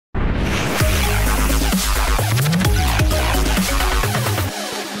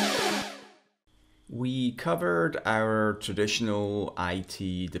We covered our traditional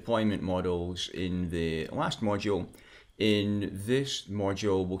IT deployment models in the last module. In this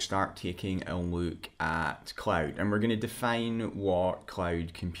module, we'll start taking a look at cloud, and we're going to define what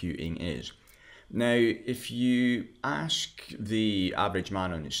cloud computing is. Now, if you ask the average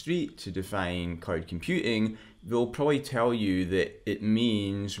man on the street to define cloud computing, they'll probably tell you that it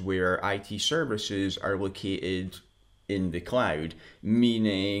means where IT services are located in the cloud,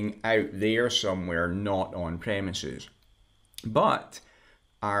 meaning out there somewhere, not on premises. But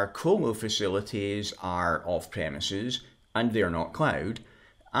our Colo facilities are off premises and they're not cloud,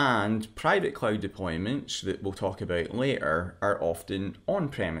 and private cloud deployments that we'll talk about later are often on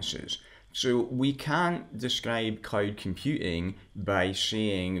premises. So we can't describe cloud computing by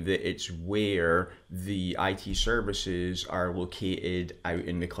saying that it's where the IT services are located out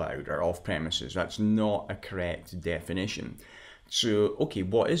in the cloud or off premises. That's not a correct definition. So, okay,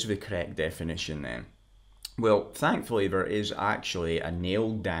 what is the correct definition then? Well, thankfully, there is actually a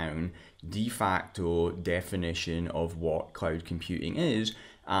nailed down de facto definition of what cloud computing is,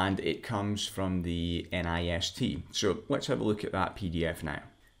 and it comes from the NIST. So let's have a look at that PDF now.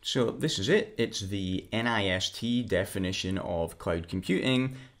 So this is it. It's the NIST definition of cloud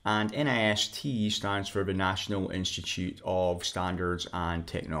computing, and NIST stands for the National Institute of Standards and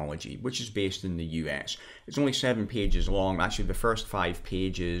Technology, which is based in the US. It's only 7 pages long. Actually, the first 5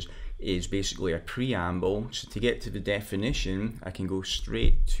 pages is basically a preamble. So to get to the definition, I can go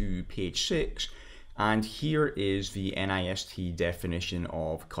straight to page 6, and here is the NIST definition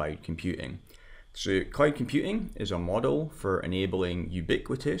of cloud computing. So cloud computing is a model for enabling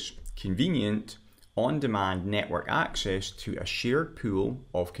ubiquitous, convenient, on-demand network access to a shared pool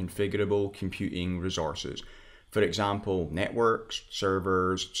of configurable computing resources. For example, networks,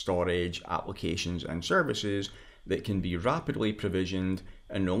 servers, storage, applications, and services that can be rapidly provisioned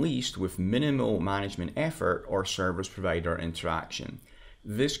and released with minimal management effort or service provider interaction.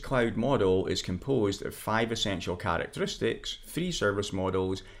 This cloud model is composed of 5 essential characteristics, 3 service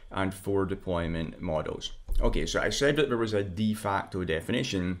models, and 4 deployment models. Okay, so I said that there was a de facto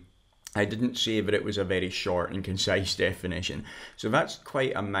definition. I didn't say that it was a very short and concise definition. So that's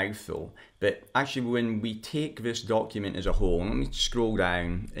quite a mouthful. But actually, when we take this document as a whole, let me scroll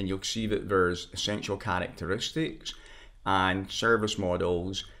down and you'll see that there's essential characteristics and service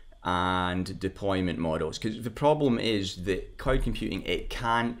models and deployment models. Because the problem is that cloud computing, it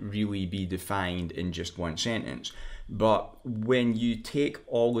can't really be defined in just one sentence. But when you take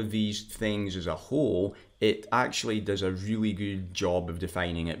all of these things as a whole, it actually does a really good job of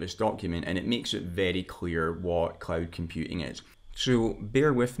defining it, this document, and it makes it very clear what cloud computing is. So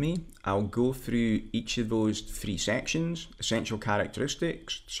bear with me, I'll go through each of those 3 sections, essential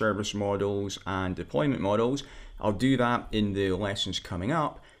characteristics, service models, and deployment models. I'll do that in the lessons coming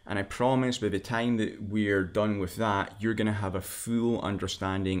up, and I promise by the time that we're done with that, you're going to have a full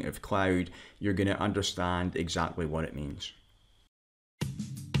understanding of cloud. You're going to understand exactly what it means.